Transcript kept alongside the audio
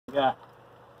Got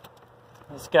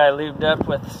this guy lubed up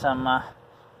with some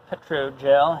petro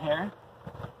gel here,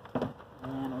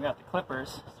 and we got the clippers,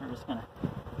 so we're just going to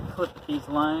clip these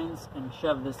lines and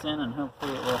shove this in, and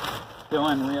hopefully it will go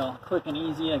in real quick and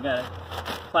easy. I got a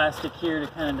plastic here to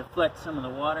kind of deflect some of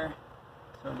the water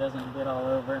so it doesn't get all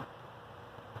over.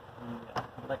 And we got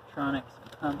electronics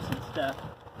and pumps and stuff.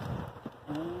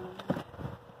 And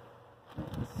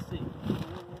let's see.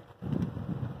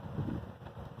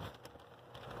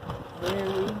 There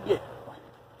we go.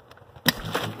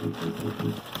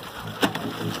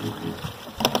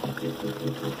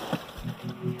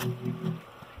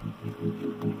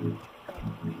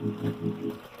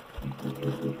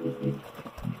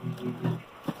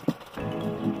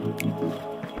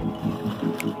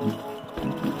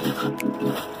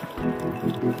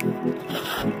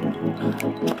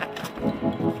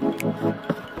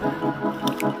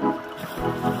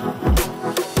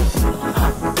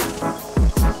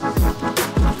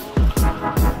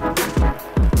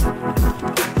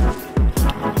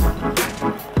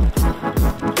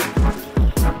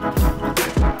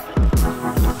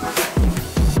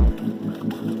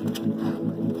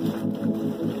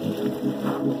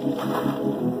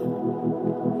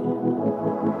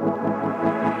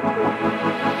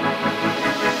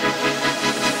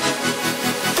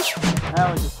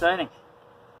 That was exciting.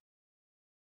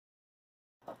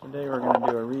 Today we're going to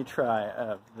do a retry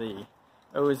of the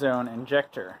Ozone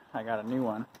Injector. I got a new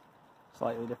one,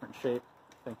 slightly different shape.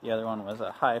 I think the other one was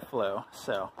a high flow,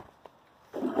 so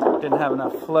didn't have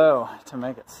enough flow to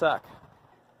make it suck.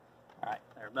 Alright,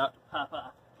 they're about to pop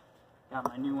off. Got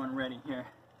my new one ready here.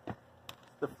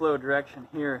 The flow direction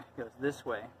here goes this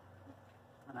way,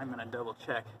 and I'm going to double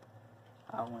check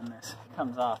when this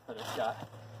comes off that it's got.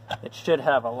 It should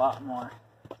have a lot more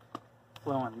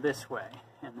flowing this way,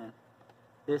 and then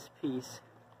this piece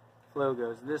flow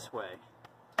goes this way.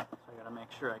 So I got to make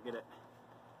sure I get it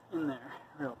in there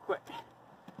real quick.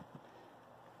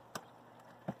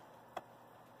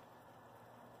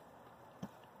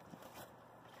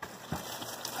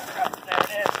 Alright, there it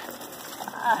is.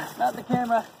 Ah, not the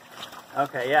camera.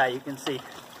 Okay, yeah, you can see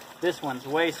this one's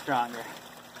way stronger,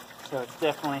 so it's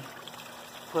definitely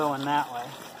flowing that way.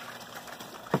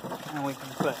 And we can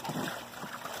we'll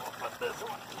put this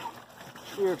one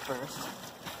here first.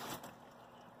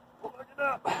 Plug it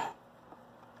up.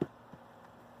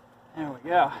 There we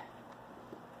go.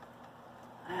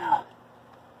 Now,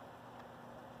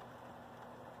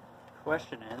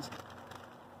 question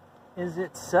is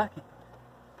it sucking?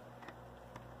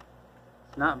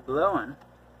 It's not blowing.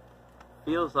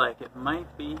 Feels like it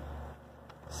might be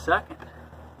sucking.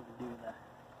 We'll do the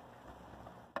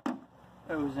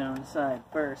ozone side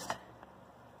first.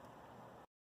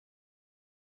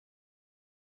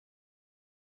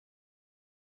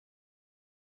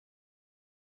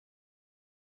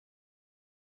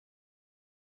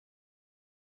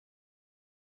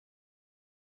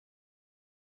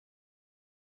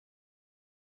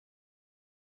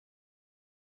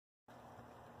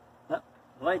 Oh,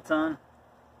 lights on.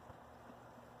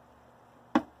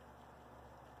 I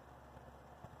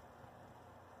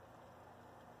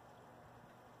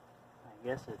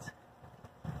guess it's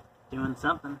doing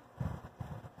something.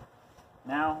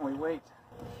 Now we wait.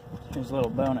 Here's a little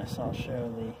bonus. I'll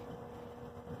show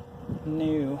the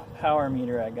new power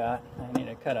meter I got. I need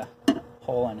to cut a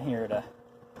hole in here to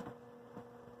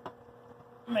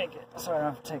make it so I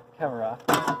don't have to take the cover off.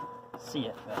 See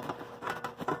it, but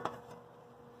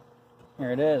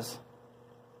here it is.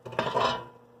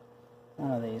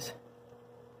 One of these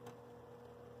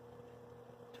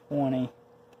 $20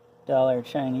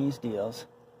 Chinese deals.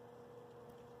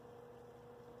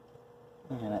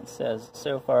 And it says,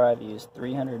 so far I've used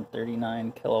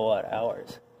 339 kilowatt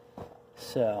hours.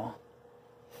 So,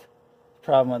 the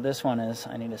problem with this one is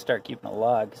I need to start keeping a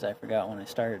log because I forgot when I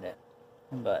started it.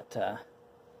 But,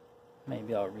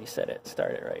 maybe I'll reset it,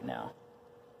 start it right now.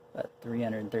 But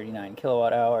 339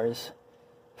 kilowatt hours.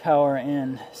 Power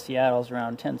in Seattle's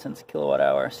around 10 cents a kilowatt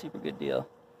hour. Super good deal.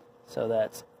 So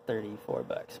that's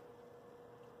 $34.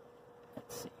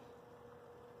 Let's see.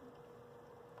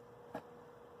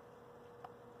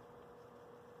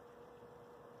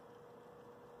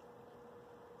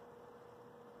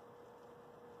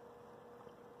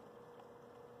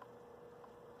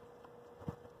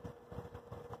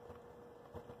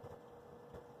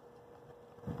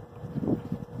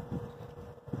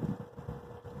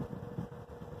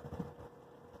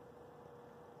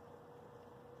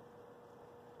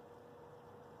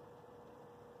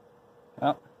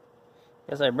 Well,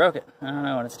 guess I broke it. I don't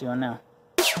know what it's doing now.